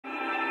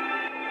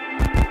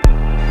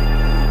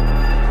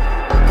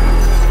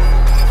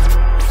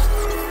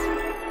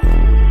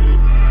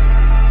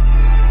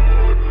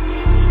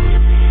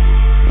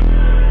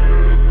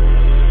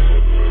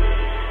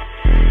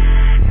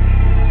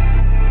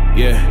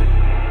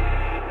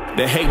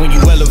They hate when you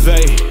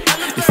elevate.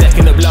 You're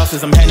stacking up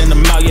losses, I'm handing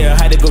them out, yeah,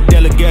 I had to go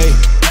delegate.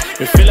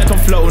 It feel like I'm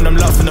floating, I'm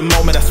lost in the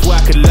moment, I swear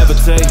I could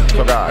levitate.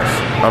 So guys,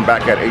 I'm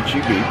back at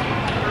HEB,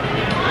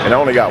 and I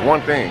only got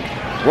one thing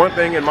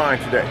in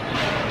mind today.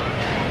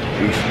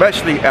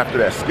 Especially after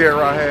that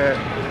scare I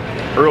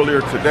had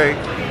earlier today,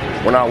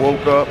 when I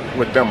woke up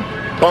with them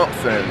bumps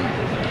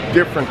and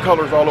different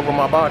colors all over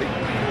my body.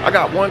 I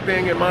got one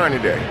thing in mind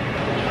today.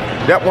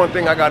 That one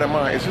thing I got in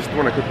mind is just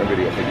doing a cooking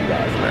video for you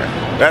guys,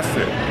 man. That's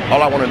it.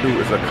 All I want to do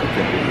is a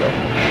cooking video.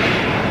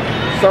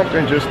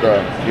 Something just,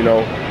 you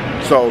know.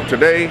 So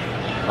today,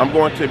 I'm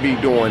going to be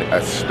doing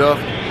a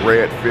stuffed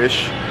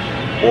redfish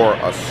or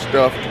a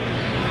stuffed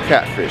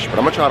catfish. But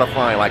I'm going to try to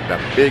find like the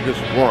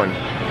biggest one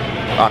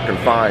I can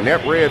find.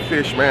 That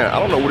redfish, man, I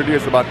don't know what it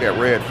is about that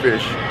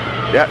redfish.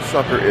 That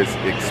sucker is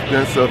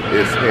expensive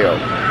as hell.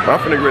 But I'm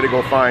finna get ready to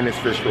go find this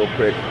fish real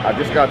quick. I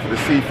just got to the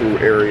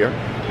seafood area,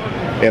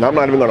 and I'm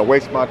not even gonna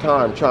waste my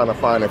time trying to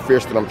find a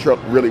fish that I'm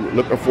really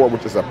looking for,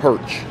 which is a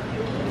perch.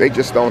 They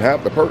just don't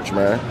have the perch,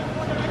 man.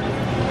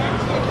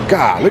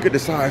 God, look at the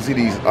size of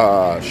these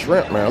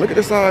shrimp, man. Look at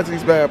the size of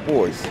these bad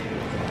boys.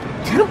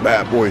 Them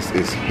bad boys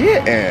is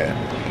hitting.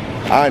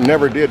 I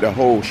never did the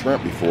whole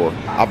shrimp before.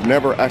 I've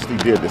never actually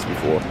did this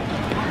before.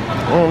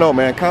 I don't know,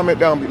 man. Comment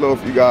down below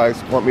if you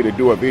guys want me to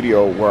do a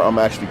video where I'm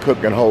actually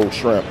cooking whole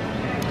shrimp.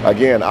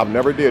 Again, I've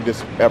never did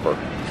this ever.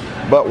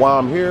 But while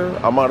I'm here,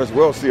 I might as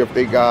well see if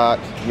they got,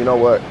 you know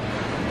what?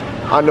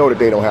 I know that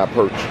they don't have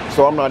perch,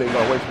 so I'm not even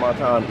gonna waste my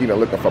time even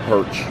looking for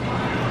perch.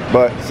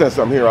 But since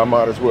I'm here, I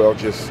might as well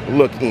just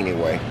look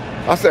anyway.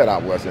 I said I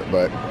wasn't,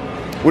 but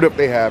what if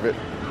they have it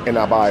and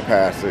I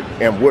bypass it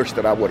and wish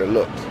that I would have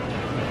looked?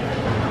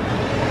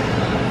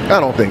 I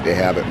don't think they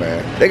have it,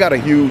 man. They got a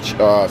huge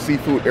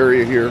seafood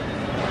area here,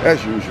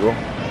 as usual.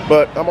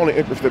 But I'm only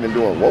interested in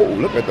doing, whoa,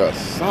 look at the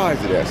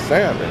size of that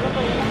salmon.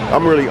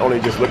 I'm really only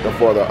just looking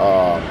for the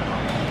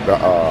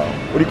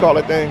what do you call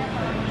that thing?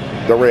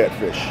 The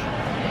redfish.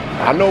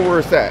 I know where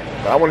it's at,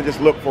 but I want to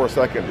just look for a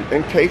second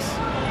in case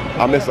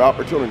I miss the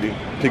opportunity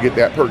to get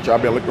that perch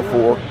I've been looking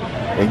for.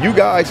 And you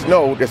guys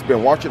know that's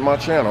been watching my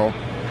channel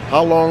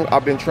how long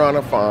I've been trying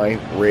to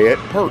find red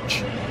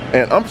perch.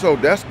 And I'm so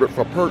desperate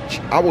for perch,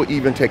 I will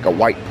even take a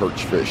white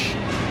perch fish.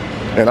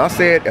 And I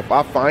said, if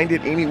I find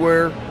it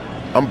anywhere,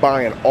 I'm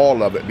buying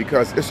all of it,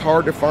 because it's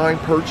hard to find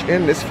perch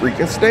in this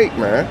freaking state,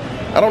 man.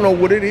 I don't know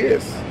what it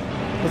is.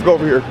 Let's go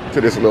over here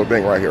to this little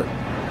thing right here.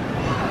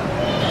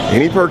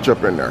 Any perch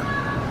up in there?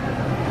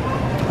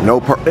 No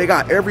perch. They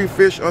got every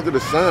fish under the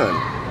sun.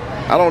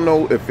 I don't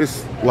know if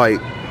it's like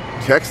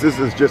Texas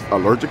is just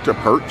allergic to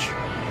perch,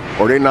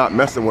 or they're not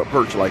messing with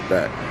perch like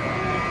that.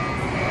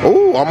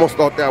 Oh, almost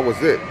thought that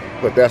was it,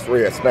 but that's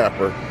red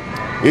snapper.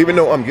 Even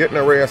though I'm getting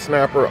a red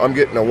snapper, I'm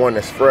getting the one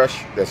that's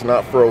fresh, that's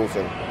not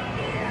frozen.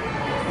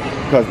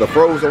 Because the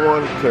frozen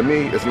one, to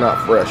me, is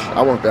not fresh.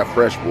 I want that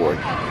fresh boy.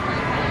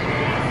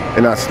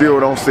 And I still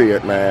don't see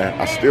it, man.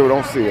 I still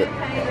don't see it.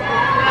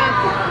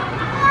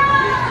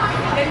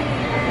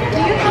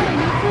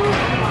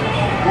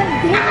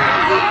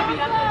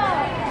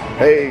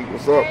 Hey,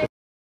 what's up?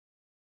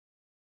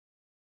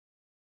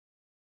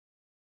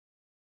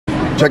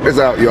 Check this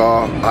out,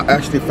 y'all. I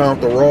actually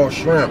found the raw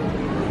shrimp.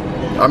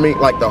 I mean,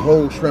 like the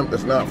whole shrimp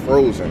that's not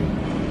frozen.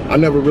 I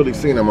never really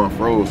seen them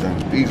unfrozen.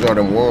 These are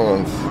the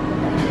ones,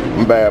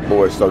 them bad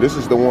boys. So this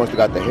is the ones that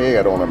got the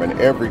head on them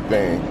and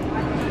everything.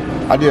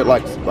 I did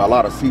like a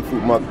lot of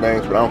seafood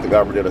mukbangs, but I don't think I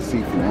ever did a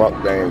seafood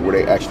mukbang where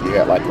they actually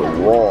had like the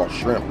raw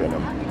shrimp in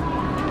them.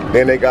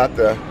 Then they got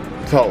the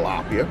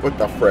tilapia with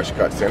the fresh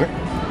cuts in it.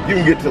 You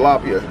can get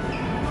tilapia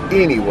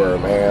anywhere,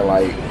 man.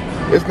 Like,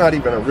 it's not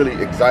even a really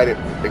exciting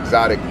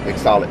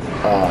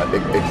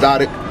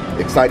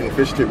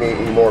fish to me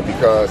anymore,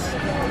 because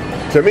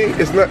to me,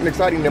 it's nothing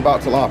exciting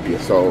about tilapia.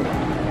 So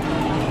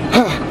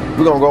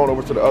we're gonna go on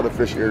over to the other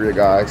fish area,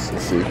 guys.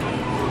 Let's see.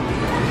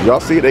 Y'all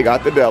see they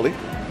got the deli.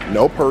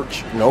 No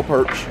perch, no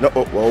perch. No,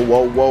 oh, whoa,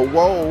 whoa, whoa,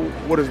 whoa.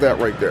 What is that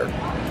right there?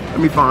 Let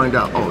me find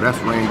out. Oh, that's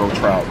rainbow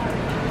trout.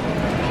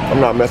 I'm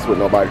not messing with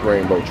nobody's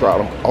rainbow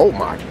trout. Oh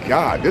my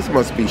God, this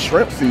must be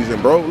shrimp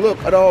season, bro. Look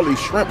at all these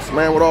shrimps,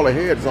 man, with all the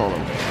heads on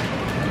them.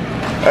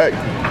 Hey,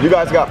 you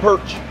guys got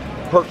perch?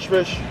 Perch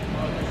fish?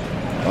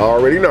 I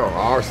already know.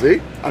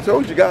 See? I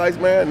told you guys,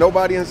 man,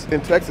 nobody in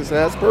Texas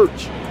has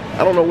perch.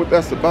 I don't know what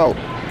that's about.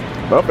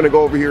 But I'm gonna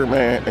go over here,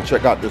 man, and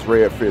check out this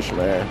red fish,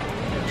 man.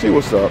 See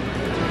what's up.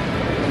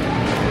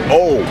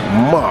 Oh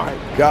my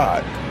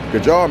God.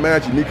 Could y'all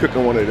imagine me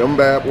cooking one of them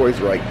bad boys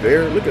right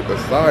there? Look at the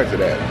size of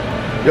that.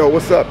 Yo,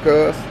 what's up,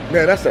 cuz?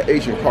 Man, that's an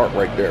Asian carp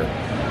right there.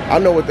 I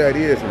know what that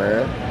is,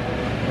 man.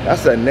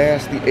 That's a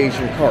nasty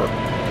Asian carp.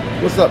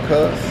 What's up,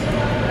 cuz?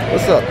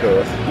 What's up,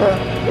 cuz? Huh?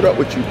 What up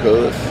with you,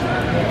 cuz?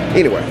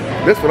 Anyway,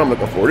 this is what I'm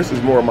looking for. This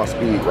is more of my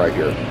speed right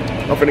here.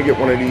 I'm finna get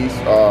one of these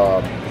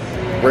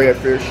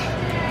redfish,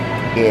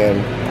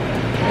 and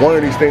one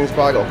of these things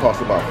probably gonna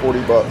cost about 40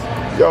 bucks.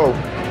 Yo,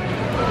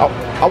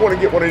 I wanna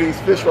get one of these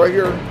fish right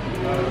here,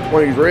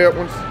 one of these red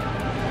ones.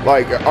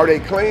 Like, are they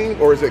clean,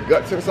 or is it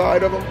guts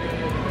inside of them?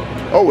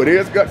 Oh, it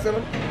is guts in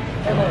them?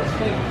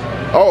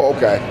 Oh,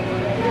 okay.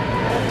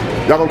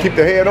 Y'all gonna keep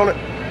the head on it?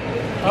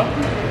 Huh?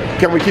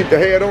 Can we keep the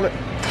head on it?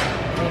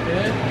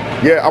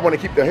 Okay. Yeah, I want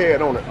to keep the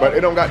head on it, but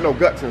it don't got no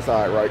guts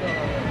inside, right?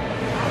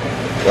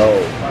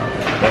 Oh,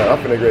 man, I'm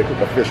finna go cook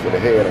a fish with the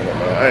head on it,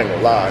 man. I ain't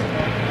gonna lie.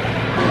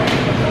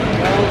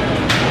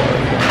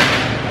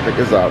 Check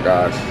this out,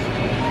 guys.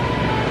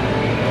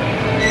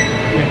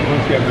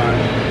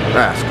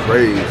 That's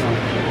crazy.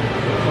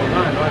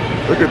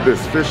 Look at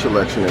this fish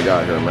selection they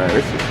got here, man.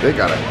 They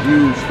got a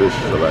huge fish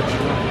selection.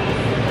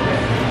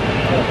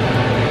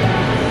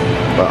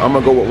 But I'm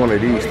gonna go with one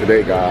of these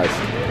today, guys,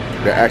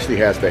 that actually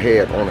has the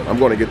head on it. I'm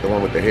gonna get the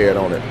one with the head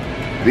on it.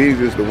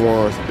 These is the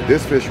ones,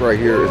 this fish right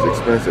here is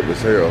expensive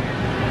as hell.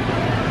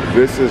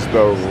 This is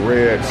the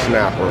red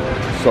snapper.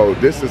 So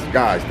this is,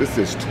 guys, this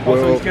is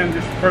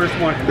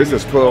This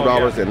is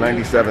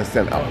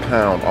 $12.97 a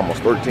pound,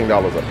 almost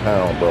 $13 a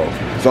pound, bro.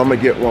 So I'm gonna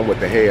get one with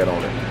the head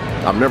on it.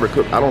 I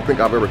don't think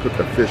I've ever cooked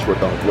a fish with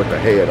the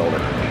head on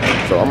it.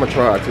 So I'm gonna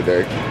try it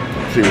today,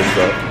 see what's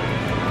up.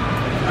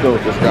 So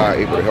this guy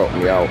able to help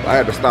me out. I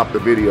had to stop the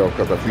video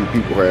because a few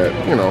people had,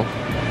 you know,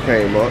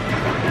 came up.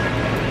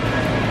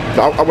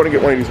 So I want to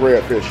get one of these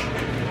red fish,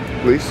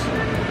 please.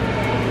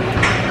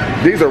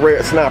 These are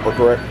red snapper,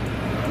 correct? No,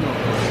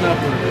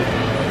 snapper.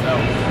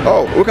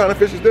 Oh, what kind of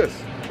fish is this?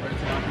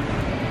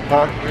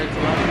 Huh? Red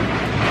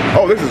tilapia.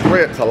 Oh, this is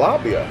red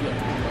tilapia.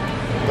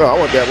 Oh, I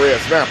want that red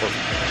snapper.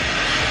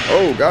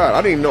 Oh God,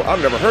 I didn't know.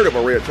 I've never heard of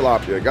a red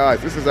tilapia, guys.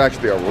 This is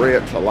actually a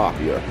red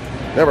tilapia.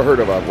 Never heard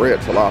of a red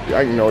tilapia.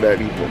 I didn't know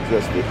that even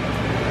existed.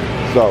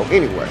 So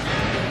anyway,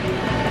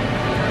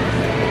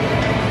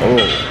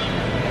 oh,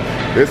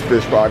 this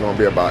fish probably gonna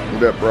be about,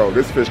 bro.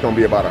 This fish gonna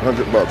be about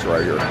 $100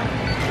 right here.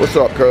 What's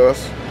up,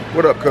 cuz?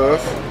 What up,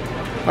 cuz?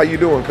 How you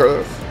doing,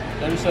 cuz?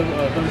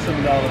 $37.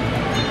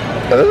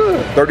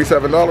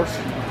 $37?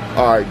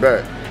 All right,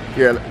 bet.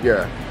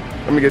 Yeah.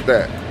 Let me get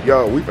that.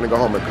 Yo, we finna go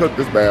home and cook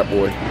this bad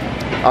boy.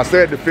 I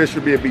said the fish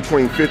would be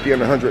between $50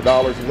 and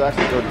 $100. It's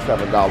actually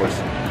 $37.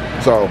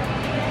 So,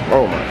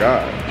 oh my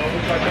God.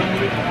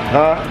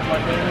 Huh?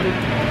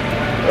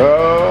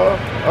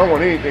 I don't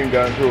want anything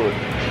done to it.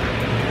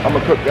 I'm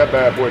gonna cook that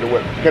bad boy to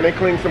what? Can they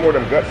clean some more of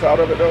them guts out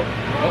of it though?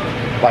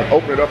 Like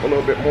open it up a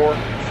little bit more?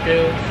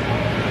 Scales.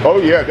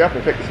 Oh yeah,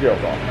 definitely take the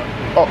scales off.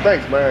 Oh,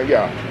 thanks, man.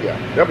 Yeah.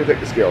 Definitely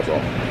take the scales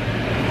off.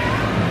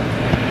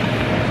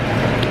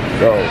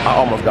 Yo, I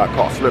almost got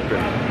caught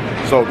slipping.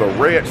 So the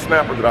red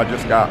snapper that I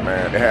just got,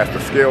 man, it has the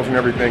scales and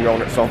everything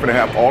on it. So I'm gonna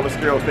have all the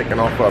scales taken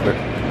off of it.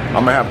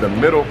 I'm gonna have the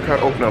middle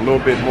cut open a little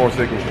bit more so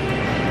they can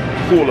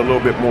pull a little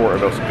bit more of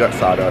those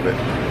guts out of it.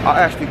 I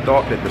actually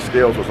thought that the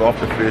scales was off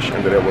the fish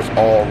and that it was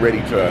all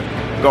ready to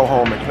go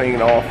home and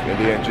clean off and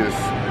then just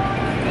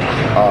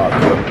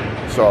cook.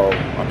 So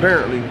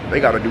apparently they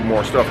got to do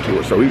more stuff to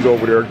it. So he's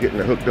over there getting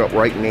it hooked up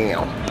right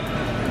now.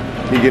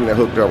 He's getting it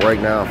hooked up right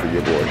now for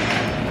you, boy.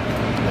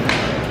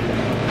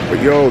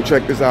 But yo,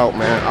 check this out,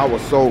 man. I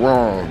was so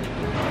wrong.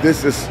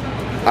 This is,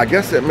 I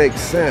guess it makes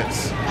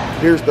sense.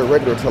 Here's the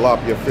regular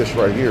tilapia fish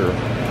right here.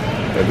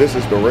 And this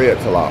is the red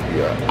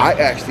tilapia. I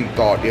actually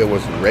thought it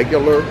was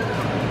regular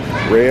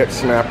red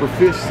snapper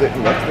fish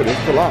sitting next to this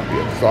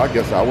tilapia. So I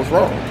guess I was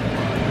wrong.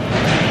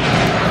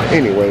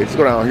 Anyway, let's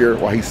go down here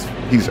while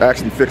he's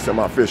actually fixing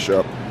my fish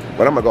up.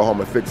 But I'm gonna go home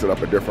and fix it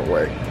up a different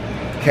way.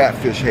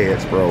 Catfish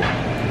heads, bro.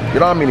 You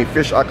know how many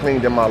fish I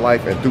cleaned in my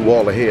life and threw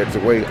all the heads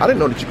away? I didn't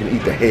know that you can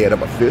eat the head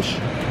of a fish.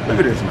 Look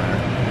at this, man.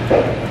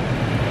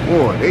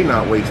 Boy, they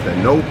not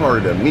wasting no part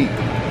of the meat.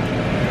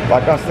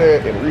 Like I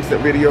said in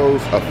recent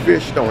videos, a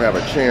fish don't have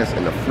a chance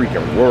in the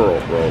freaking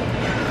world, bro.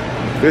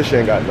 Fish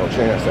ain't got no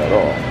chance at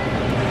all.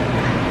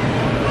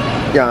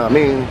 Yeah, I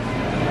mean,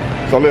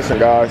 so listen,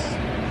 guys.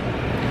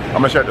 I'm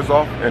gonna shut this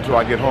off until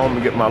I get home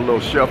and get my little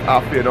chef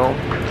outfit on,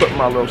 put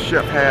my little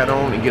chef hat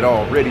on and get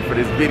all ready for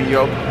this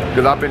video.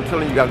 Because I've been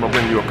telling you guys I'm gonna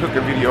bring you a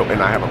cooking video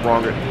and I haven't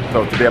wronged it.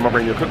 So today I'm gonna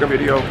bring you a cooking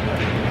video.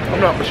 I'm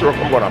not for sure if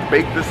I'm gonna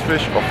bake this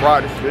fish or fry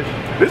this fish.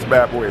 This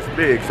bad boy is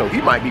big, so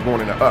he might be going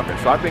in the oven.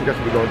 So I think that's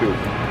what we're gonna do.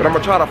 But I'm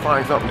gonna try to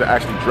find something to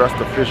actually dress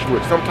the fish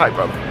with, some type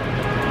of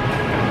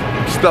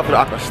stuff that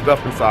I can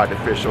stuff inside the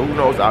fish. So who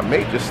knows, I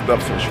may just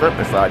stuff some shrimp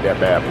inside that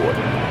bad boy.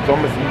 So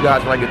I'm gonna see you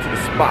guys when I get to the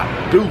spot.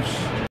 Deuce.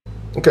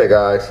 Okay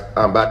guys,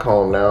 I'm back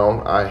home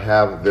now. I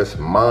have this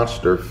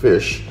monster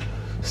fish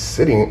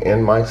sitting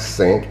in my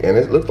sink and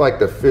it looks like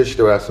the fish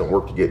still has some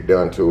work to get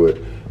done to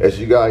it. As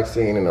you guys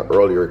seen in the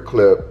earlier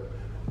clip,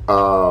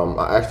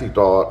 I actually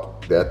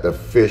thought that the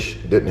fish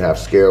didn't have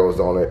scales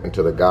on it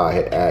until the guy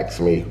had asked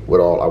me what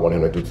all I want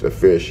him to do to the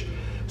fish.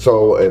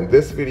 So in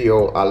this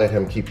video, I let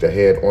him keep the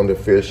head on the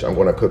fish. I'm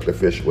gonna cook the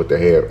fish with the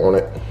head on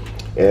it.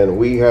 And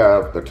we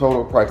have the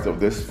total price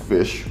of this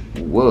fish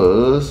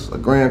was a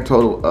grand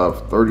total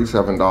of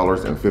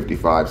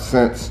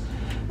 $37.55.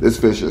 This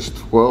fish is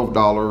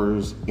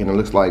 $12 and it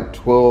looks like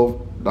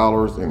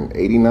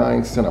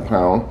 $12.89 a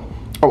pound.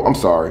 Oh, I'm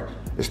sorry.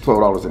 It's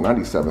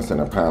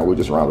 $12.97 a pound. We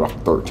just rounded off to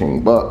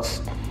 13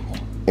 bucks.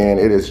 And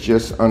it is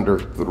just under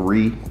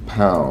 3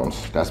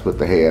 pounds. That's with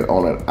the head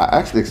on it. I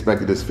actually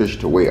expected this fish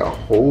to weigh a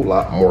whole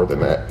lot more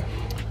than that.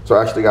 So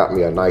I actually got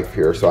me a knife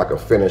here so I can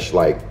finish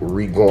like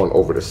re-going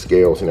over the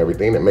scales and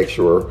everything and make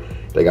sure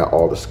they got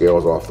all the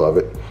scales off of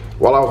it.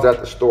 While I was at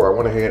the store, I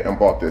went ahead and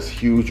bought this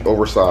huge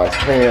oversized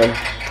pan,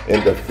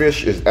 and the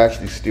fish is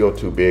actually still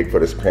too big for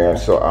this pan,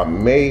 so I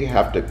may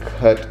have to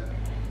cut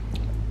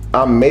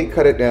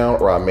it down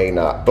or I may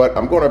not, but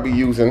I'm gonna be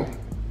using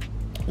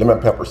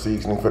lemon pepper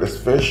seasoning for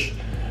this fish,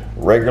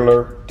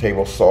 regular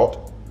table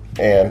salt,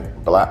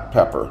 and black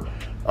pepper.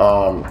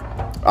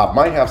 I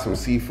might have some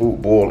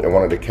seafood boiled in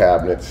one of the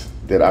cabinets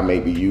that I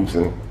may be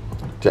using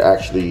to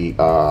actually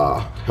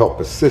help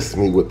assist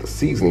me with the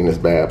seasoning this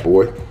bad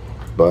boy.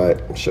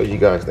 But I'll show you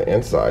guys the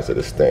insides of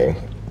this thing.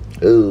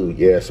 Oh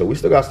yeah, so we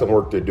still got some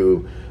work to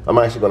do. I'm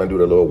actually gonna do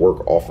the little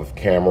work off of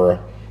camera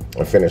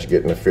and finish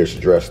getting the fish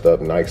dressed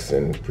up nice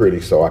and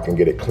pretty so I can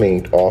get it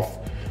cleaned off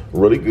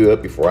really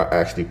good before I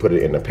actually put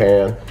it in the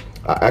pan.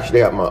 I actually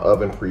have my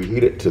oven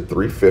preheated to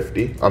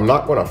 350. I'm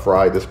not gonna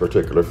fry this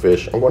particular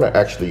fish. I'm gonna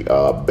actually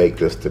bake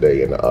this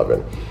today in the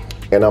oven.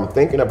 And I'm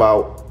thinking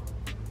about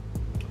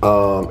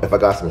if I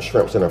got some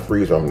shrimps in the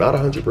freezer. I'm not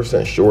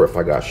 100% sure if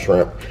I got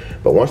shrimp,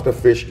 but once the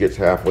fish gets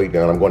halfway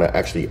done, I'm gonna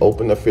actually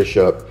open the fish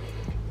up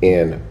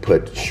and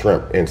put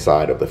shrimp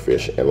inside of the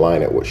fish and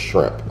line it with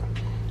shrimp.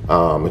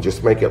 And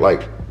just make it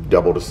like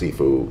double the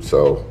seafood.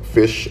 So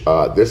fish,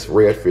 this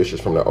red fish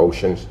is from the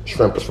ocean,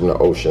 shrimp is from the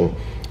ocean.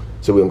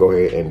 So we're gonna go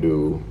ahead and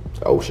do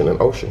ocean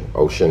and ocean.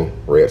 Ocean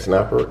red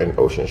snapper and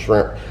ocean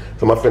shrimp.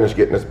 So I'm gonna finish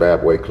getting this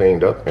bad boy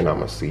cleaned up and I'm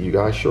gonna see you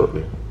guys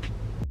shortly.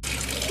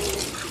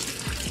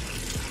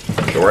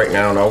 So right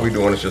now, all we're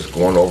doing is just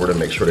going over to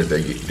make sure that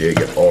they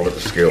get all of the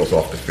scales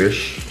off the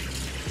fish.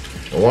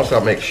 And once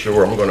I make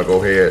sure, I'm gonna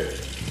go ahead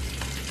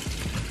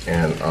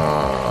and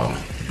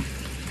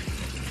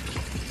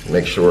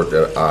make sure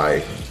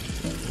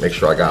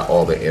I got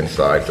all the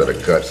insides of the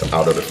guts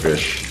out of the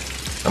fish.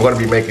 I'm gonna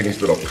be making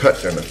these little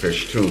cuts in the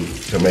fish too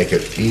to make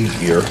it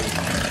easier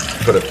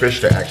for the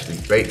fish to actually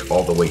bake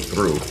all the way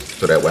through,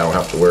 so that way I don't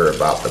have to worry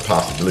about the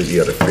possibility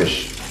of the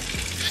fish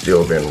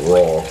still being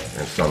raw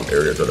in some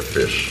areas of the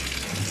fish.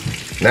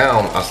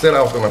 Now, I said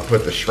I was gonna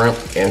put the shrimp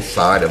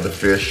inside of the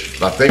fish,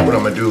 but I think what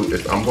I'm gonna do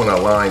is I'm gonna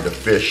align the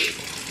fish,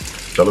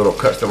 the little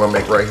cuts that I'm gonna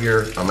make right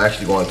here, I'm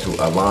actually going to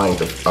align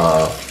the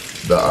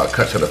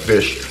cuts of the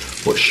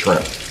fish with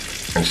shrimp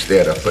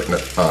instead of putting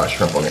the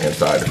shrimp on the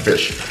inside of the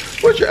fish,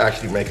 which will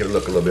actually make it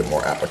look a little bit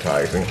more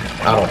appetizing.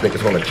 I don't think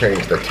it's gonna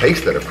change the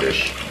taste of the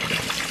fish,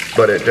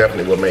 but it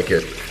definitely will make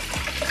it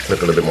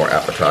look a little bit more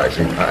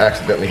appetizing. I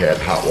accidentally had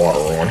hot water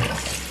on.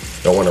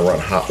 Don't wanna run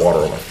hot water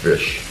on a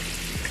fish.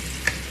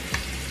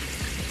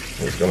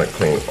 I'm just gonna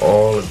clean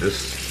all of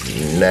this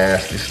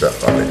nasty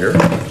stuff out of here.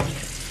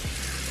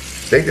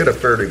 They did a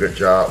fairly good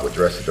job with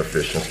dressing the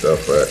fish and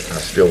stuff, but I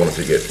still wanted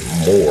to get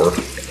more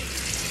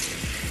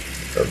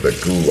of the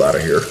goo out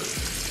of here.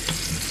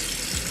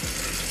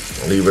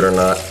 Believe it or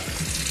not,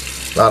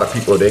 a lot of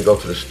people, they go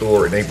to the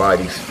store and they buy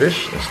these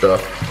fish and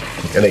stuff,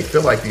 and they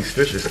feel like these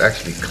fish is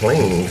actually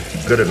clean,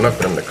 good enough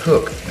for them to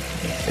cook,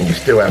 and you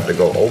still have to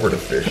go over the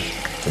fish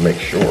to make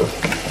sure.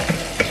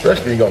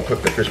 Especially you're gonna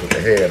cook the fish with the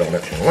head on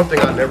it. And one thing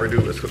I never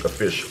do is cook a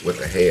fish with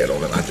the head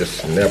on it. I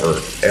just never,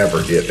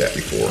 ever did that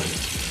before.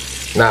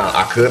 Now,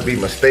 I could be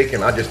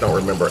mistaken. I just don't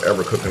remember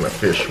ever cooking a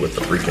fish with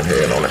the freaking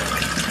head on it.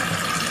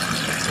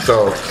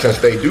 So, since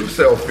they do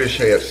sell fish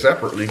heads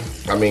separately,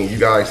 I mean, you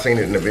guys seen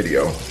it in the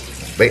video,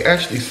 they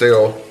actually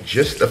sell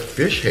just the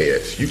fish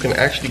heads. You can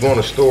actually go in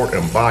the store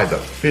and buy the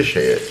fish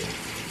head,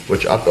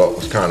 which I thought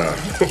was kind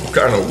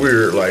of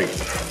weird. Like,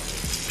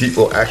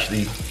 people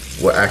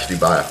will actually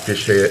buy a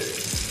fish head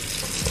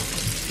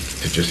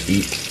to just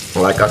eat.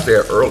 Like I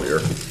said earlier,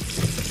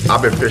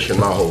 I've been fishing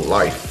my whole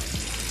life,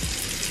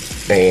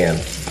 and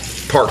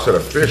parts of the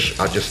fish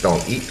I just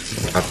don't eat.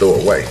 I throw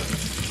away.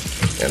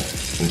 And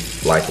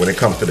like when it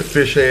comes to the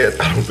fish head,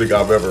 I don't think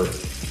I've ever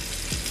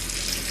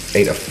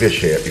ate a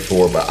fish head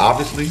before, but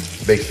obviously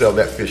they sell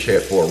that fish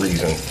head for a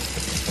reason.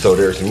 So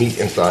there's meat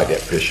inside that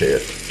fish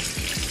head.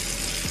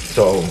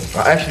 So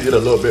I actually did a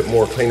little bit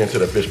more cleaning to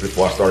the fish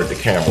before I started the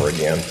camera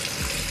again.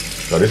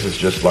 So this is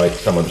just like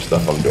some of the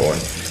stuff I'm doing.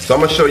 So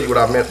I'm gonna show you what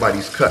I meant by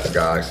these cuts,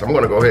 guys. I'm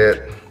gonna go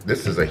ahead,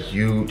 this is a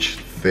huge,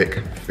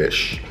 thick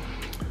fish.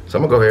 So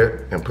I'm gonna go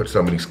ahead and put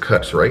some of these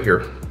cuts right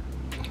here.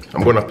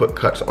 I'm gonna put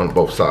cuts on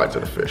both sides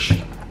of the fish,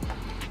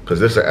 because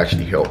this will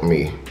actually help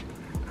me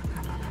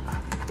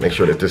make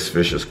sure that this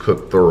fish is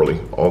cooked thoroughly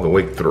all the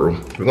way through.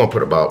 We're gonna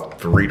put about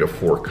 3 to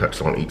 4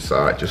 cuts on each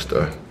side just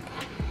to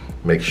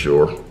make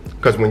sure.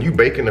 Because when you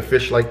baking the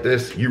fish like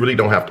this, you really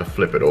don't have to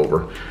flip it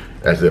over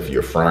as if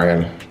you're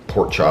frying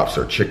pork chops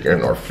or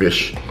chicken or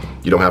fish.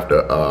 You don't have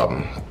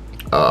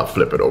to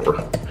flip it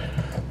over,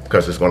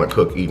 because it's gonna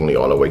cook evenly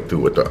all the way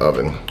through with the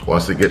oven.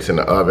 Once it gets in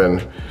the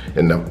oven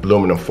and the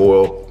aluminum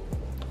foil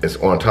is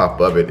on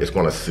top of it, it's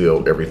gonna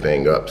seal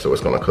everything up, so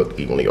it's gonna cook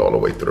evenly all the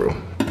way through.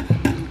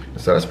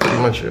 So that's pretty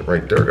much it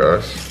right there,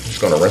 guys.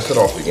 Just gonna rinse it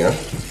off again.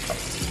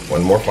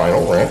 One more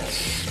final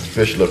rinse.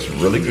 Fish looks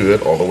really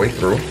good all the way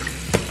through.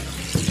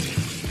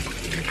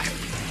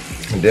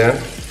 And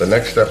then the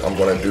next step I'm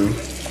gonna do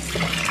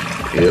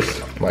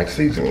is my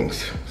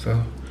seasonings. So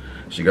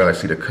So you guys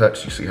see the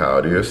cuts, you see how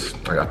it is.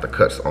 I got the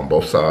cuts on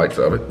both sides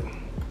of it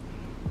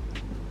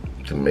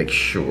to make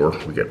sure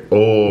we get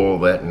all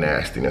that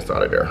nastiness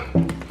out of there.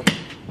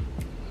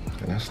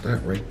 And that's that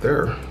right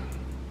there.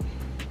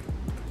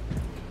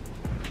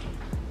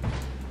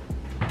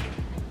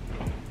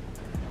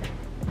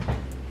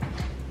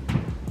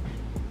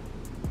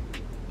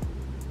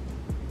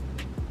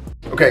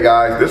 Okay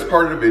guys, this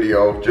part of the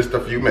video, just a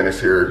few minutes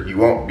here, you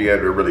won't be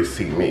able to really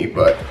see me,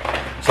 but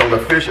so the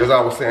fish, as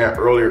I was saying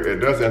earlier, it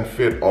doesn't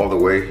fit all the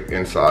way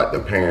inside the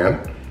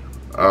pan.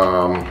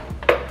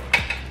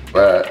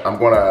 But I'm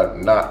gonna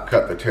not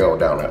cut the tail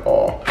down at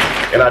all.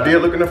 And I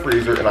did look in the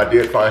freezer and I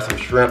did find some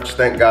shrimps.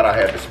 Thank God I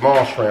had the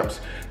small shrimps.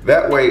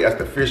 That way, as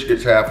the fish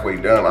gets halfway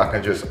done, I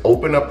can just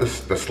open up the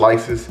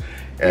slices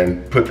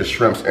and put the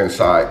shrimps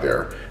inside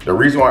there. The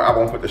reason why I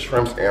won't put the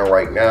shrimps in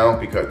right now,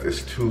 because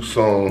it's too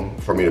soon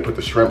for me to put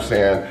the shrimps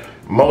in.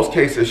 Most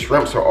cases,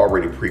 shrimps are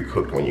already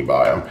pre-cooked when you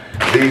buy them.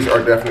 These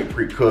are definitely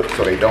pre-cooked,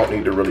 so they don't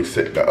need to really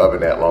sit in the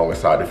oven that long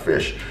inside the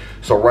fish.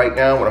 So right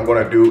now, what I'm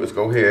gonna do is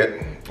go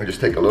ahead and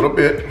just take a little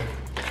bit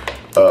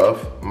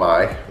of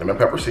my lemon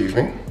pepper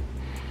seasoning.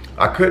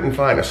 I couldn't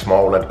find a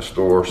small one at the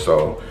store,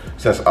 so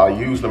since I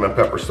use lemon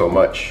pepper so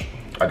much,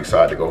 I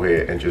decided to go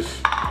ahead and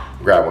just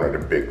grab one of the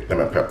big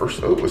lemon peppers.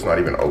 Oh, it's not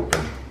even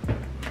open.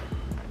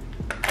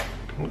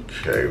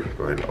 Okay,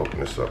 go ahead and open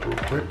this up real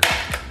quick.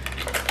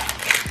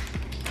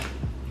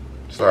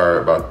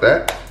 Sorry about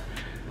that.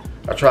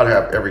 I try to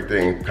have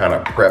everything kind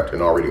of prepped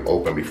and already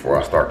open before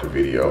I start the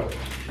video.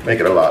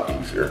 Make it a lot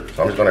easier.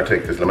 So I'm just gonna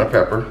take this lemon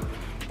pepper.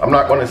 I'm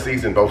not gonna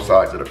season both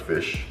sides of the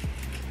fish.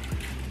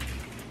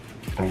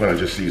 I'm gonna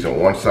just season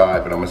one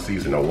side, but I'm gonna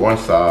season the one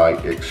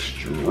side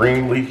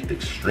extremely,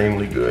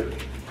 extremely good.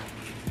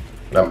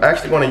 And I'm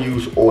actually gonna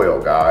use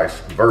oil, guys,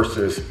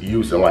 versus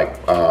using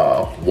like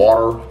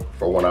water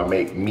for when I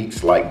make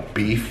meats like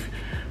beef,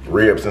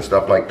 ribs and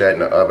stuff like that in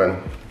the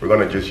oven. We're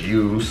gonna just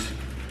use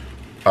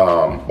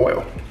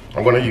oil.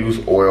 I'm gonna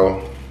use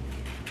oil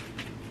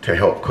to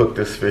help cook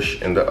this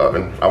fish in the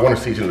oven. I wanna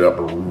season it up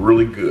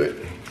really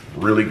good,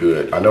 really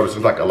good. I know this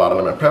is like a lot of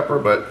lemon pepper,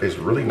 but it's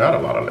really not a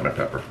lot of lemon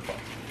pepper.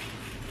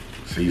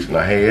 Season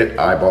the head,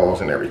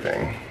 eyeballs, and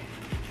everything.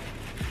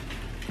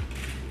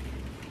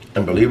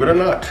 And believe it or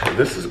not,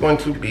 this is going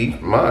to be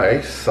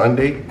my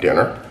Sunday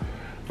dinner.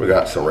 We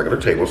got some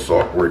regular table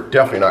salt. We're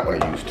definitely not going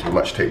to use too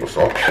much table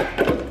salt.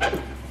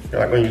 We're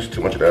not going to use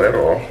too much of that at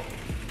all,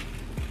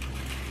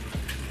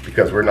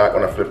 because we're not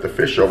going to flip the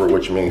fish over,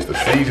 which means the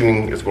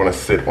seasoning is going to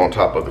sit on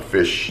top of the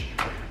fish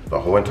the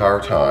whole entire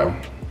time.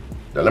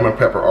 The lemon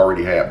pepper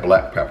already had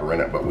black pepper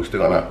in it, but we're still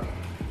going to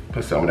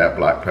put some of that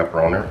black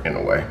pepper on there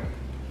anyway.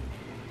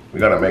 We're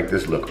going to make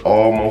this look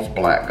almost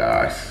black,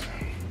 guys.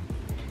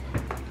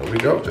 There we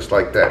go, just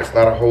like that. It's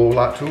not a whole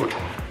lot to it.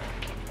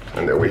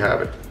 And there we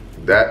have it.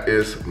 That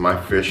is my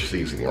fish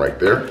seasoning right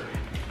there.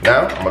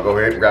 Now, I'm gonna go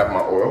ahead and grab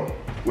my oil,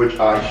 which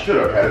I should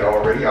have had it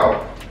already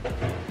out.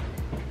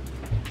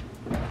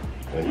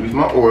 And use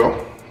my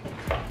oil.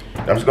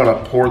 I'm just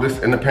gonna pour this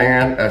in the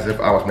pan as if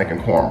I was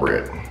making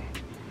cornbread.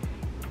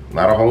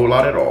 Not a whole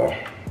lot at all.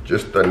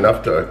 Just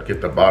enough to get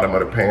the bottom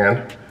of the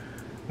pan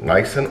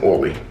nice and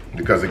oily.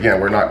 Because again,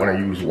 we're not gonna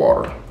use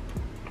water.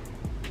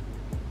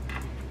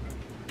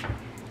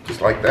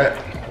 Just like that,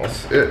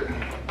 that's it.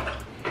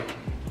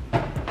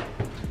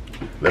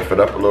 Lift it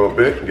up a little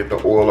bit and get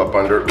the oil up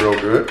under it real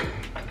good.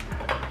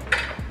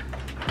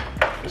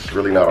 It's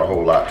really not a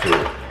whole lot to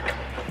it.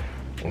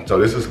 And so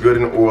this is good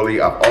and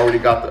oily. I've already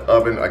got the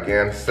oven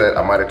again set.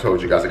 I might have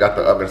told you guys, I got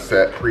the oven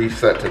set,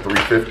 preset to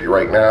 350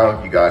 right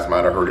now. You guys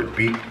might have heard it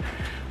beep.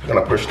 I'm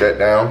gonna push that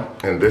down,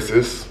 and this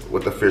is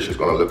what the fish is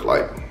gonna look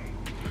like.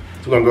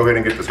 So we're gonna go ahead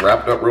and get this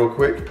wrapped up real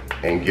quick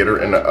and get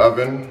her in the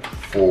oven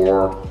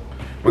for,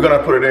 we're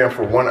gonna put it in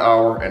for 1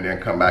 hour and then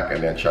come back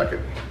and then check it.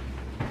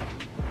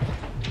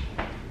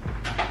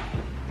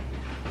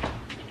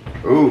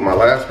 Ooh, my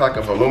last pack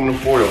of aluminum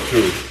foil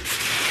too.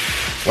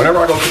 Whenever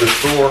I go to the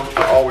store,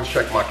 I always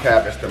check my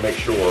cabinets to make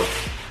sure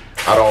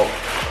I don't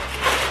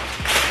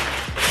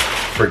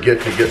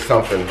forget to get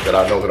something that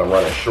I know that I'm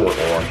running short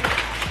on.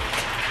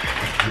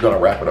 You're gonna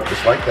wrap it up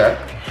just like that.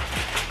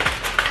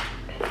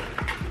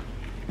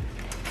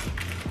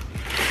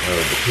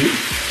 There's the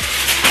piece.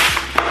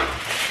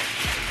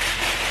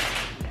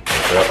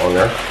 Put that on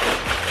there.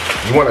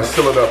 You wanna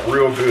seal it up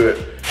real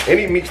good.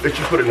 Any meats that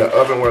you put in the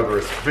oven, whether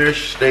it's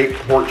fish, steak,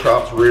 pork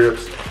chops,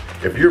 ribs,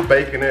 if you're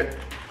baking it,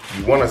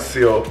 you want to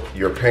seal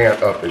your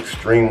pan up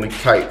extremely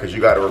tight, because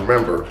you got to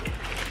remember,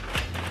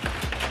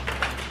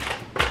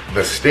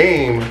 the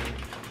steam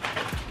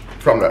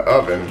from the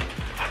oven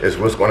is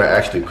what's going to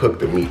actually cook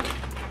the meat.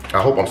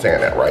 I hope I'm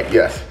saying that right,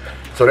 yes.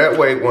 So that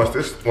way, once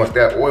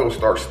that oil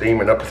starts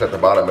steaming up, it's at the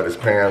bottom of this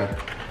pan,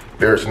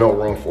 there's no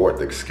room for it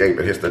to escape.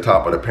 It hits the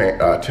top of the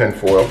pan, tin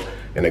foil,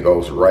 and it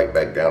goes right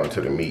back down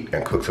into the meat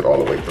and cooks it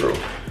all the way through.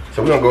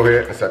 So we're gonna go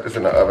ahead and set this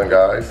in the oven,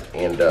 guys,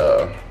 and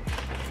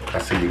I'll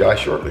see you guys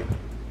shortly.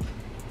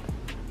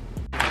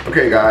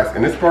 Okay guys,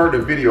 in this part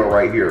of the video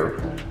right here,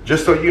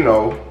 just so you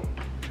know,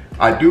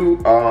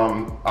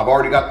 I've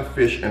already got the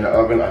fish in the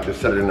oven. I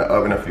just set it in the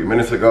oven a few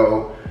minutes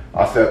ago.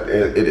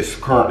 It is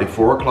currently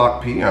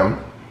 4:00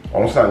 p.m.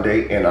 on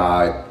Sunday, and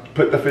I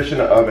put the fish in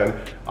the oven.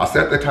 I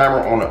set the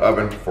timer on the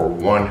oven for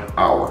 1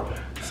 hour.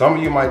 Some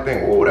of you might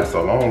think, whoa, that's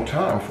a long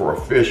time for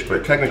a fish,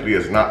 but technically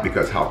it's not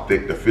because how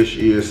thick the fish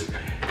is.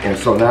 And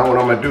so now what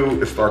I'm gonna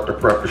do is start to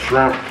prep the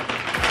shrimp.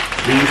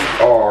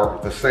 These are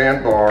the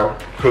sandbar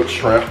cooked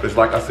shrimp. It's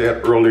like I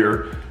said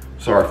earlier,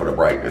 sorry for the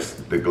brightness,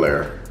 the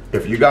glare.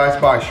 If you guys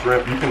buy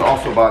shrimp, you can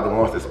also buy the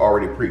ones that's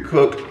already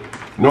pre-cooked.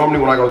 Normally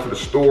when I go to the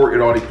store,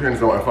 it all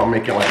depends on if I'm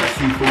making like a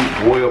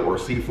seafood boil or a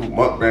seafood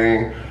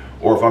mukbang,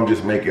 or if I'm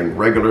just making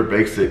regular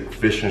basic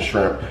fish and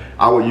shrimp.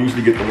 I would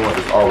usually get the ones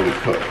that's already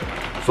cooked.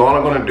 So all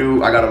I'm gonna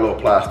do, I got a little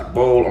plastic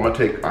bowl. I'm gonna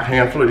take a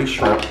handful of these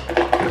shrimp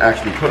and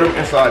actually put them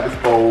inside this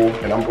bowl,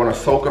 and I'm gonna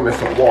soak them in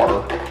some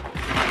water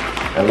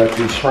and let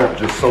these shrimp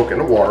just soak in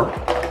the water.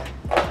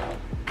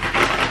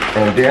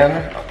 And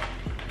then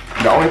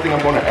the only thing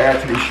I'm gonna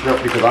add to these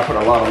shrimp, because I put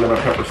a lot of lemon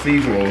pepper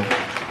seasoning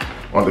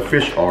on the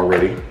fish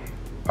already,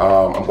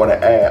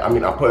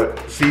 I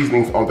put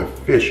seasonings on the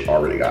fish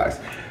already, guys.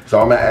 So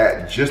I'm gonna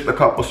add just a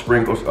couple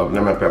sprinkles of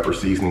lemon pepper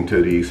seasoning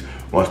to these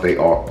once they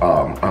are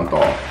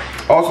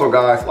unthaw. Also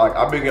guys, like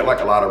I've been getting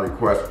like a lot of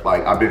requests.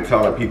 Like I've been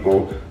telling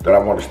people that I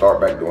want to start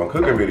back doing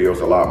cooking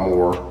videos a lot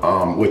more,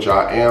 which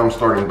I am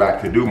starting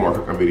back to do more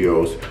cooking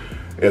videos,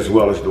 as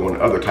well as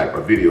doing other type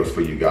of videos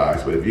for you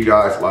guys. But if you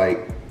guys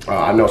like,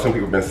 I know some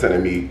people have been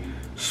sending me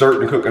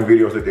certain cooking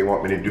videos that they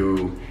want me to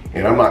do,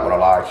 and I'm not gonna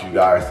lie to you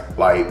guys,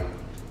 like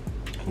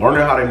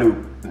learning how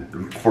to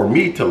for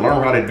me to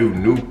learn how to do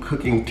new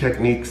cooking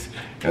techniques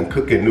and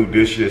cooking new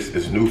dishes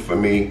is new for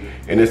me,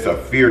 and it's a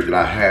fear that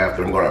I have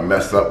that I'm gonna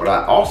mess up. But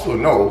I also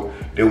know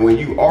that when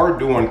you are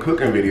doing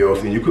cooking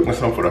videos and you're cooking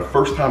something for the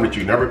first time that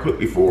you never cooked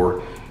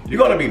before, you're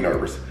gonna be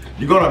nervous.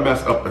 You're gonna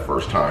mess up the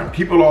first time.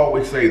 People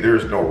always say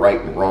there's no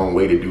right and wrong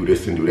way to do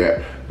this and do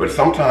that, but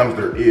sometimes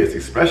there is,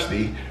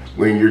 especially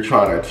when you're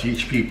trying to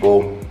teach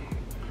people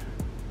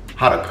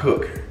how to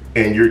cook,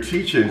 and you're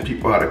teaching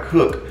people how to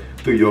cook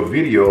through your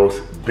videos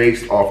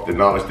based off the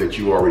knowledge that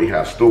you already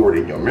have stored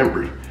in your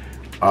memory.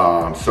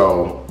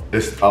 So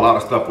it's a lot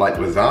of stuff like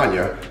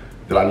lasagna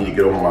that I need to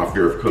get over my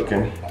fear of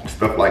cooking.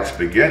 Stuff like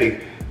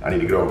spaghetti, I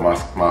need to get over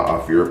my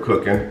fear of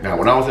cooking. Now,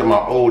 when I was in my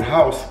old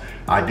house,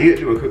 I did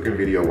do a cooking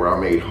video where I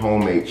made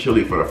homemade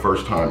chili for the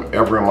first time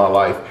ever in my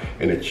life,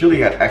 and the chili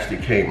had actually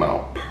came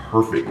out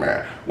perfect,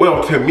 man.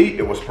 Well, to me,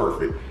 it was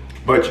perfect.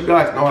 But you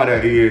guys know how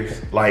that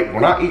is. Like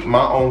when I eat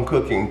my own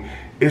cooking,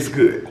 it's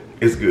good,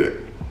 it's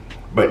good.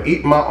 But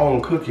eating my own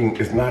cooking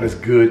is not as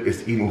good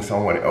as eating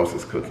someone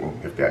else's cooking,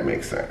 if that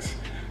makes sense.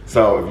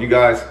 So if you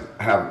guys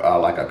have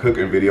like a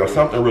cooking video,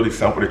 something really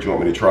simple that you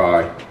want me to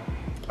try,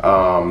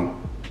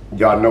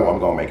 y'all know I'm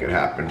gonna make it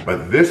happen.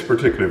 But this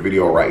particular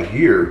video right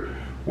here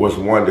was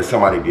one that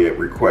somebody did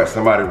request.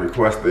 Somebody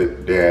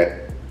requested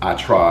that I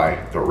try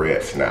the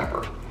red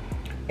snapper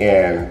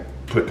and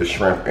put the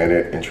shrimp in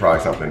it and try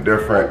something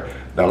different.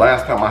 The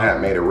last time I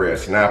had made a red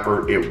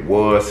snapper, it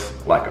was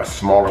like a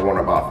smaller one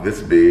about this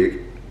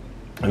big.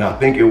 And I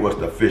think it was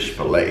the fish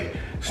fillet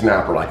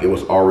snapper, like it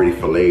was already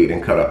filleted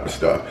and cut up and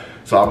stuff.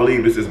 So I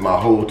believe this is my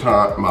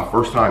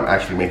first time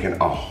actually making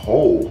a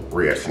whole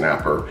red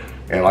snapper.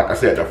 And like I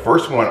said, the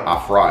first one I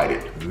fried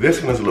it.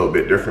 This one is a little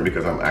bit different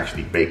because I'm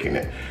actually baking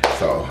it.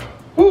 So,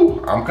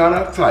 whoo, I'm kind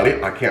of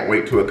excited. I can't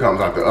wait till it comes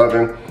out the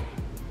oven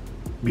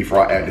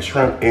before I add the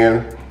shrimp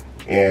in.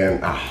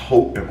 And I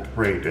hope and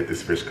pray that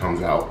this fish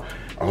comes out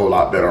a whole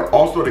lot better.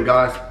 Also, the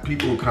guys,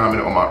 people who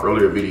commented on my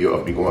earlier video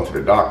of me going to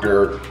the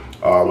doctor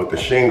with the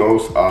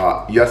shingles.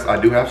 Yes, I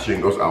do have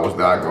shingles. I was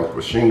diagnosed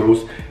with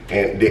shingles,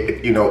 and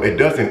you know, it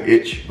doesn't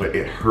itch, but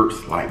it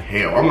hurts like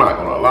hell. I'm not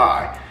gonna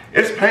lie.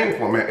 It's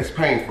painful, man, it's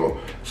painful.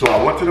 So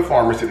I went to the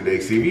pharmacy today,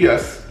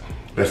 CVS,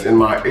 that's in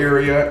my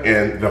area,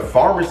 and the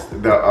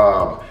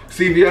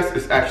CVS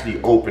is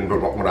actually open, but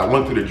when I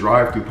went to the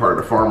drive-through part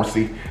of the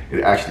pharmacy, it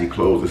actually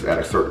closes at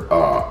a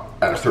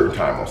certain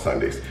time on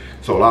Sundays.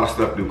 So a lot of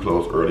stuff do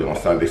close early on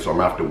Sunday, so I'm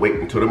gonna have to wait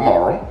until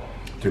tomorrow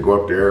to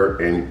go up there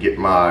and get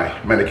my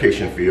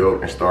medication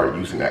filled and start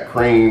using that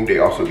cream. They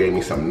also gave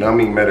me some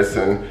numbing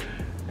medicine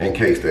in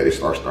case that it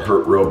starts to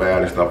hurt real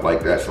bad and stuff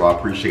like that. So I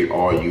appreciate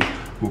all you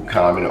who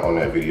commented on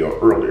that video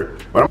earlier.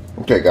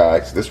 Okay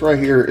guys, this right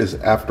here is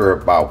after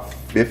about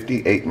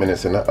 58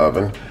 minutes in the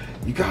oven.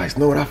 You guys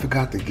know what I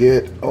forgot to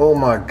get? Oh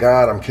my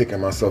God, I'm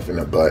kicking myself in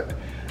the butt.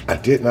 I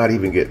did not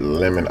even get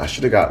lemon. I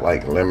should have got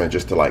like lemon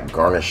just to like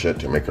garnish it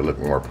to make it look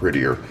more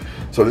prettier.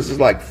 So this is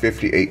like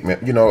 58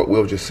 minutes, you know,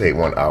 we'll just say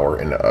 1 hour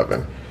in the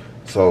oven.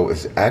 So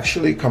it's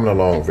actually coming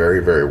along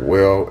very, very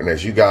well. And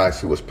as you guys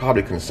who was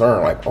probably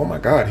concerned, like, oh my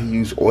God, he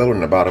used oil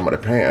in the bottom of the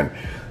pan.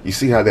 You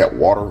see how that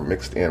water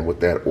mixed in with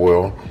that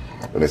oil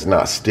and it's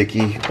not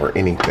sticky or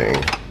anything.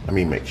 Let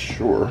me make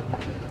sure.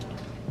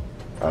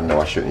 I know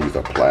I shouldn't use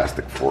a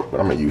plastic fork, but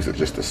I'm gonna use it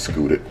just to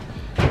scoot it.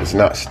 It's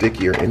not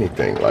sticky or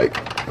anything. Like,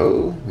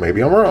 oh,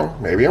 maybe I'm wrong.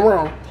 Maybe I'm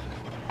wrong.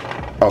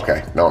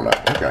 Okay, no, I'm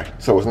not. Okay,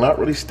 so it's not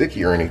really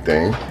sticky or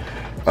anything.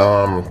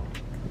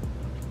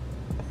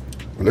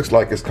 Looks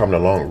like it's coming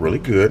along really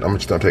good. I'm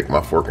just gonna take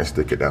my fork and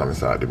stick it down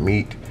inside the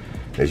meat.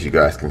 As you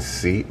guys can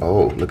see,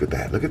 oh, look at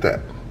that, look at that.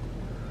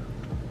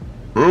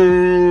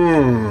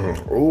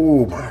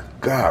 Oh my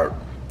God.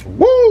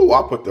 Woo,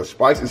 I put the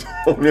spices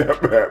on that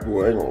bad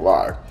boy, I ain't gonna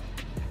lie.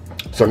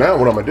 So now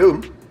what I'm gonna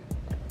do,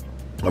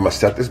 I'm gonna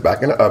set this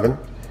back in the oven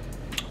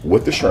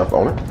with the shrimp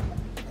on it.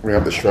 We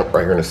have the shrimp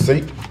right here in the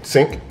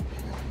sink.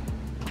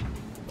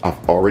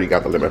 I've already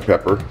got the lemon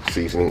pepper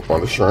seasoning on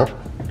the shrimp.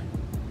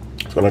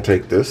 I'm gonna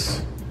take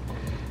this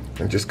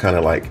and just kind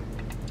of like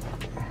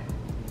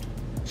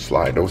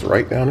slide those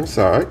right down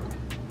inside.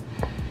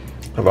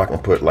 If I can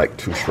put like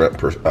 2 shrimp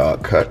per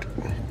cut.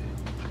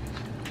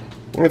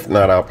 If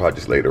not, I'll probably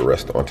just lay the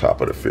rest on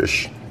top of the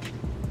fish,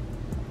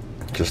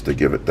 just to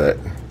give it that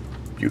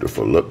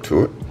beautiful look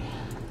to it.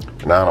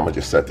 Now I'm gonna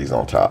just set these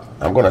on top.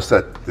 I'm gonna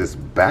set this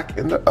back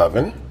in the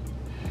oven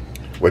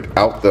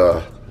without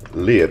the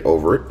lid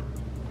over it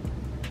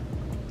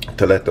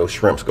to let those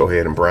shrimps go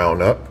ahead and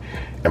brown up.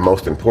 And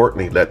most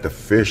importantly, let the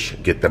fish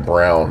get the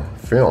brown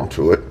film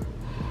to it.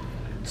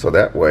 So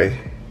that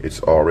way it's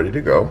all ready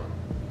to go.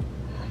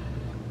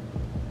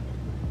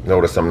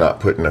 Notice I'm not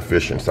putting the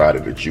fish inside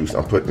of the juice.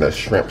 I'm putting the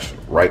shrimps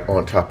right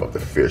on top of the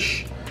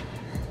fish.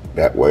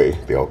 That way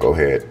they'll go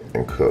ahead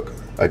and cook.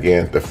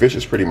 Again, the fish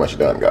is pretty much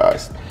done,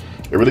 guys.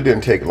 It really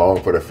didn't take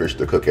long for the fish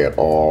to cook at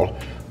all,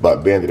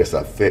 but being that it's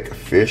a thick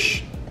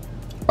fish,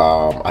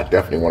 I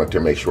definitely wanted to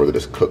make sure that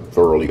it's cooked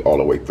thoroughly all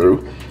the way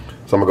through.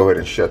 So I'm gonna go ahead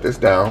and shut this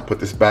down, put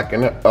this back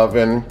in the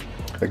oven.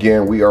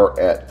 Again, we are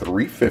at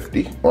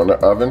 350 on the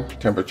oven.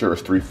 Temperature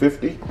is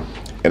 350.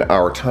 And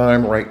our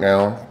time right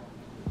now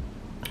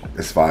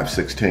is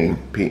 5:16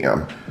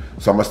 p.m.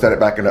 So I'm gonna set it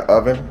back in the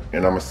oven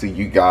and I'm gonna see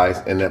you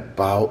guys in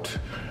about,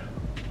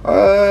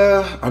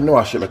 I know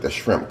I should let the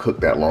shrimp cook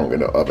that long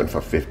in the oven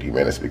for 50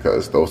 minutes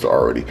because those are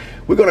already,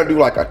 we're gonna do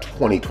like a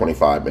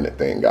 20-25 minute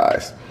thing,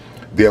 guys.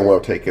 Then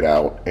we'll take it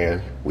out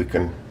and we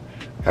can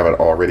have it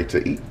all ready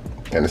to eat.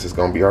 And this is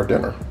gonna be our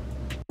dinner.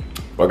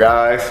 Well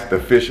guys, the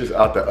fish is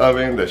out the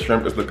oven, the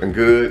shrimp is looking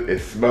good,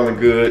 it's smelling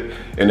good,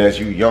 and as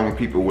you young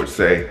people would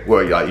say,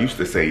 well, y'all used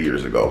to say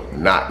years ago,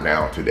 not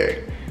now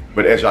today,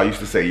 but as y'all used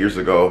to say years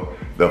ago,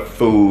 the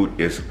food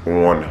is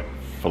on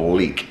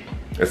fleek.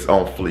 It's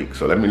on fleek.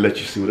 So let me let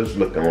you see what it's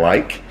looking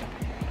like.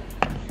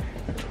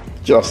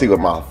 Y'all see what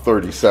my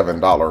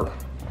 $37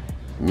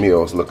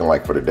 meal is looking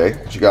like for the day.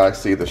 But you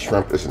guys see the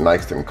shrimp is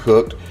nice and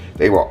cooked.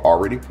 They were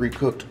already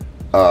pre-cooked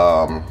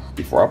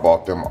before I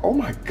bought them. Oh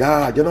my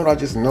God, you know what I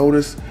just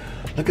noticed?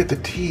 Look at the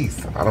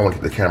teeth. I don't want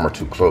to get the camera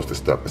too close, this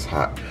stuff is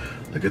hot.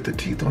 Look at the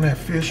teeth on that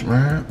fish,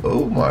 man.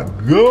 Oh my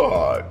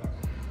God.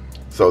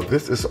 So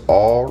this is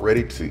all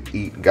ready to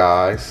eat,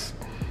 guys.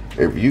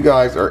 If you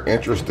guys are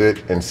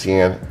interested in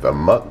seeing the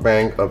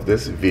mukbang of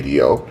this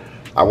video,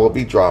 I will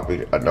be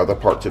dropping another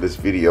part to this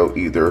video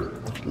either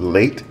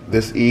late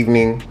this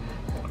evening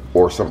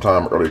or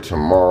sometime early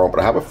tomorrow, but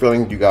I have a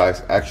feeling you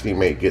guys actually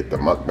may get the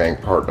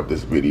mukbang part of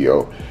this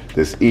video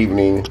this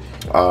evening.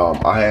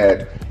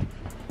 I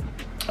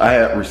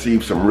had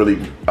received some really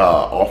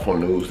awful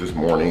news this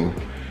morning,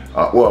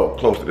 well,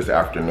 close to this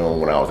afternoon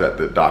when I was at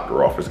the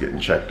doctor office getting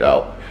checked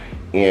out.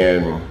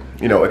 And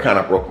you know, it kind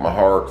of broke my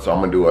heart, so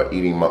I'm gonna do an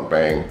eating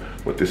mukbang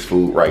with this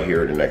food right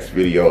here in the next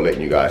video,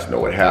 letting you guys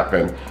know what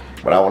happened.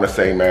 But I want to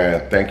say,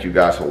 man, thank you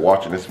guys for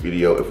watching this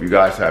video. If you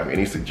guys have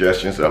any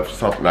suggestions of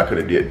something I could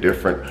have did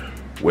different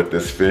with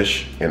this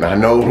fish, and I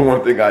know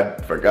one thing I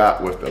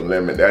forgot was the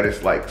lemon. That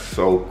is like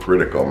so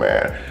critical,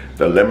 man.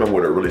 The lemon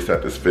would have really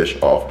set this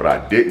fish off, but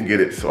I didn't get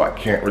it, so I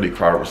can't really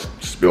cry with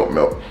spilt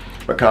milk.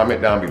 But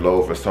comment down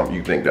below for something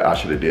you think that I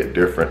should have did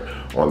different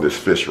on this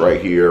fish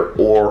right here,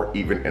 or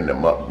even in the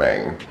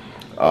mukbang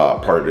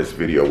part of this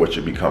video, which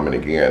should be coming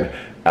again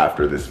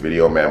after this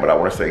video, man. But I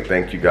want to say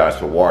thank you guys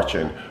for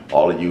watching.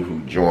 All of you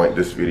who joined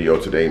this video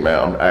today, man,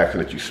 I'm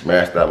asking that you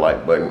smash that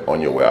like button on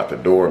your way out the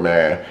door,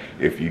 man.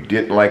 If you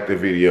didn't like the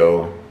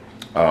video,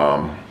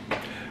 I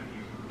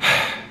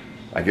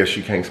guess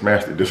you can't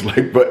smash the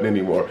dislike button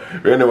anymore.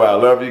 But anyway, I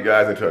love you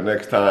guys. Until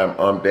next time,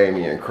 I'm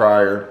Damian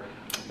Cryer,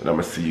 and I'm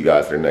gonna see you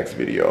guys in the next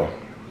video.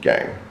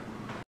 Gang.